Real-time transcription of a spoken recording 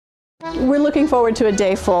We're looking forward to a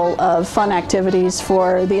day full of fun activities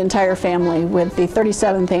for the entire family with the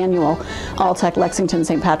 37th annual Alltech Lexington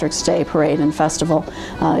St. Patrick's Day Parade and Festival.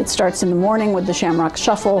 It starts in the morning with the Shamrock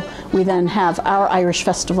Shuffle. We then have our Irish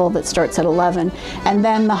Festival that starts at 11, and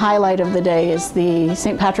then the highlight of the day is the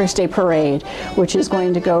St. Patrick's Day Parade, which is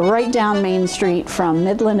going to go right down Main Street from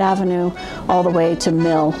Midland Avenue all the way to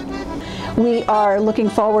Mill. We are looking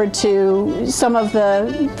forward to some of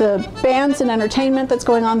the bands and entertainment that's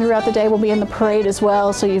going on throughout the day will be in the parade as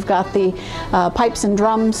well. So you've got the Pipes and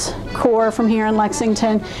Drums Corps from here in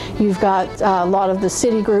Lexington. You've got a lot of the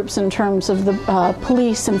city groups in terms of the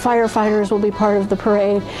police and firefighters will be part of the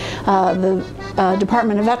parade. The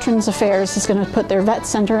Department of Veterans Affairs is going to put their vet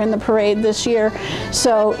center in the parade this year.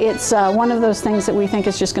 So it's one of those things that we think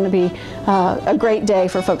is just going to be a great day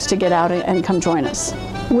for folks to get out and come join us.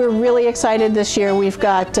 We're really excited this year. We've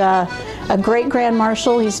got a great Grand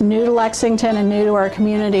Marshal. He's new to Lexington and new to our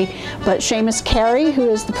community, but Seamus Carey, who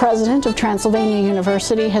is the president of Transylvania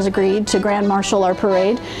University, has agreed to Grand Marshal our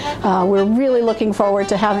parade. We're really looking forward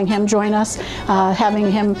to having him join us, having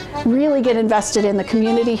him really get invested in the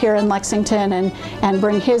community here in Lexington and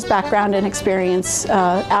bring his background and experience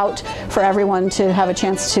out for everyone to have a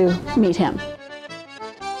chance to meet him.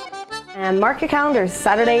 And mark your calendars,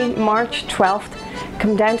 Saturday, March 12th.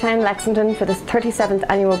 Come downtown Lexington for this 37th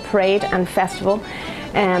annual parade and festival.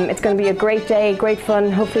 It's going to be a great day, great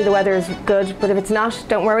fun. Hopefully the weather is good, but if it's not,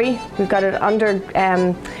 don't worry. We've got it under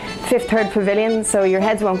Fifth Third Pavilion, so your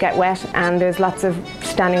heads won't get wet, and there's lots of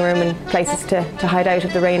standing room and places to hide out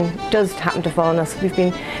if the rain does happen to fall on us. We've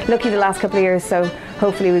been lucky the last couple of years, so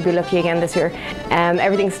hopefully we'll be lucky again this year.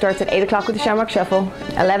 Everything starts at 8 o'clock with the Shamrock Shuffle.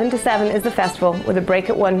 11 to 7 is the festival, with a break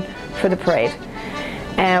at 1 for the parade.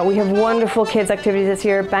 We have wonderful kids activities this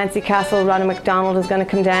year. Bouncy Castle, Ronald McDonald is going to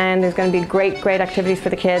come down. There's going to be great activities for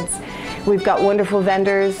the kids. We've got wonderful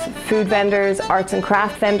vendors, food vendors, arts and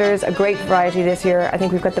craft vendors, a great variety this year. I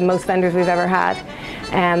think we've got the most vendors we've ever had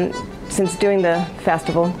since doing the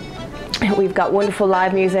festival. We've got wonderful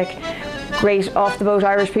live music, great off-the-boat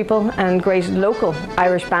Irish people and great local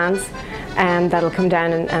Irish bands. That'll come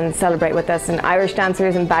down and celebrate with us, and Irish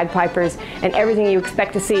dancers and bagpipers and everything you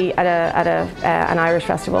expect to see at an Irish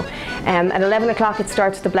festival. At 11 o'clock it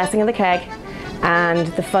starts with the Blessing of the Keg, and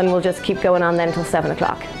the fun will just keep going on then until 7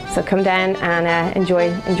 o'clock. So come down and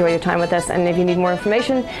enjoy your time with us, and if you need more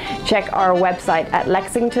information, check our website at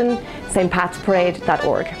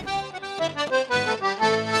lexingtonstpatsparade.org.